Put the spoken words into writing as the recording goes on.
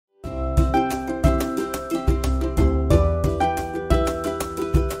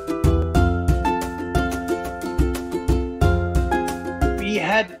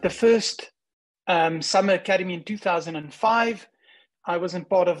had the first Summer Academy in 2005. I wasn't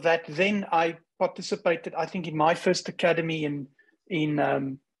part of that then. I participated, I think, in my first academy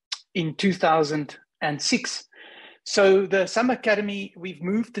in 2006. So the Summer Academy, we've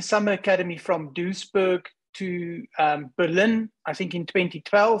moved the Summer Academy from Duisburg to Berlin, I think in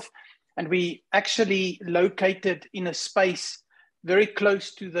 2012. And we actually located in a space very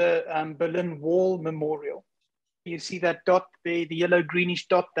close to the Berlin Wall Memorial. You see that dot there, the yellow greenish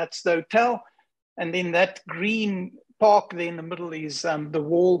dot, that's the hotel. And then that green park there in the middle is the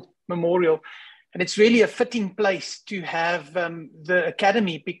Wall Memorial. And it's really a fitting place to have the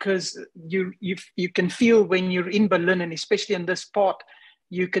academy, because you can feel when you're in Berlin, and especially in this part,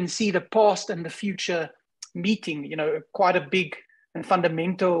 you can see the past and the future meeting, you know, quite a big and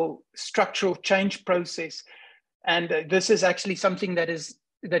fundamental structural change process. And this is actually something that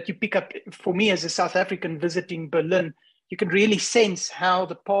you pick up, for me as a South African visiting Berlin. You can really sense how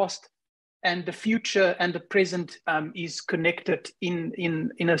the past and the future and the present is connected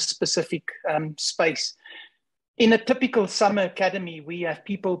in a specific space. In a typical summer academy, we have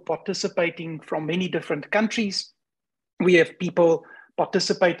people participating from many different countries. We have people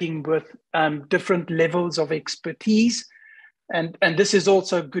participating with different levels of expertise. And this is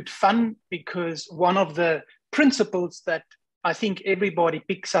also good fun, because one of the principles that I think everybody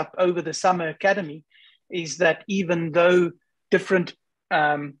picks up over the Summer Academy is that even though different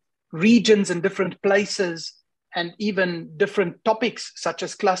regions and different places and even different topics such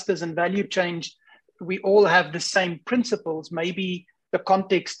as clusters and value change, we all have the same principles. Maybe the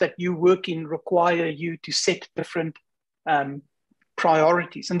context that you work in require you to set different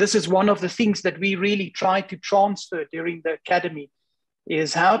priorities. And this is one of the things that we really try to transfer during the academy,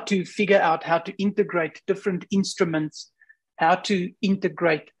 is how to figure out how to integrate different instruments, how to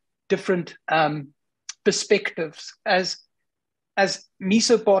integrate different perspectives. As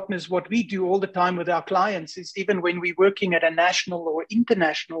Mesopartners, what we do all the time with our clients is, even when we're working at a national or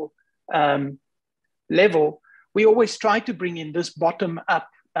international level, we always try to bring in this bottom-up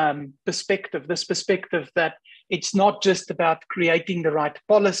perspective, this perspective that it's not just about creating the right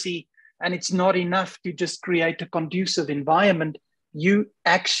policy, and it's not enough to just create a conducive environment. You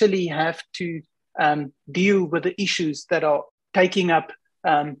actually have to deal with the issues that are taking up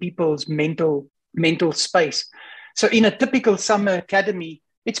people's mental space. So in a typical summer academy,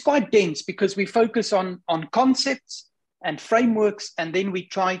 it's quite dense, because we focus on concepts and frameworks, and then we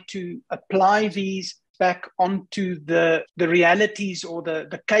try to apply these back onto the realities or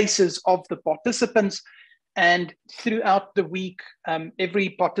the cases of the participants. And throughout the week, every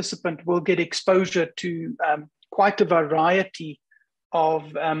participant will get exposure to quite a variety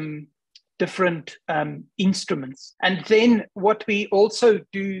of different instruments. And then what we also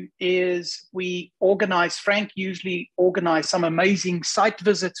do is Frank usually organize some amazing site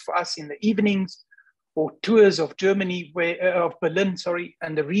visits for us in the evenings, or tours of of Berlin,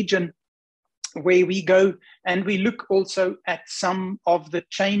 and the region, where we go and we look also at some of the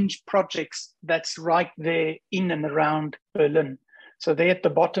change projects that's right there in and around Berlin. So there at the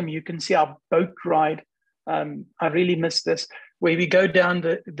bottom, you can see our boat ride. I really miss this, where we go down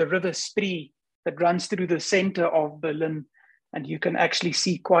the river Spree that runs through the center of Berlin, and you can actually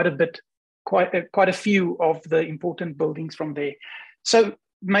see quite a few of the important buildings from there. So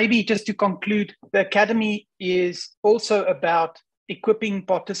maybe just to conclude, the Academy is also about equipping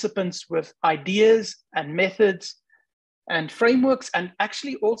participants with ideas and methods and frameworks, and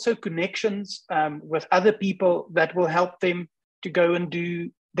actually also connections with other people that will help them to go and do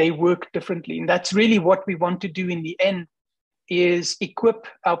their work differently. And that's really what we want to do in the end, is equip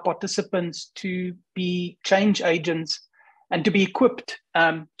our participants to be change agents and to be equipped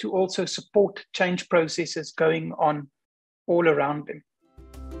to also support change processes going on all around them.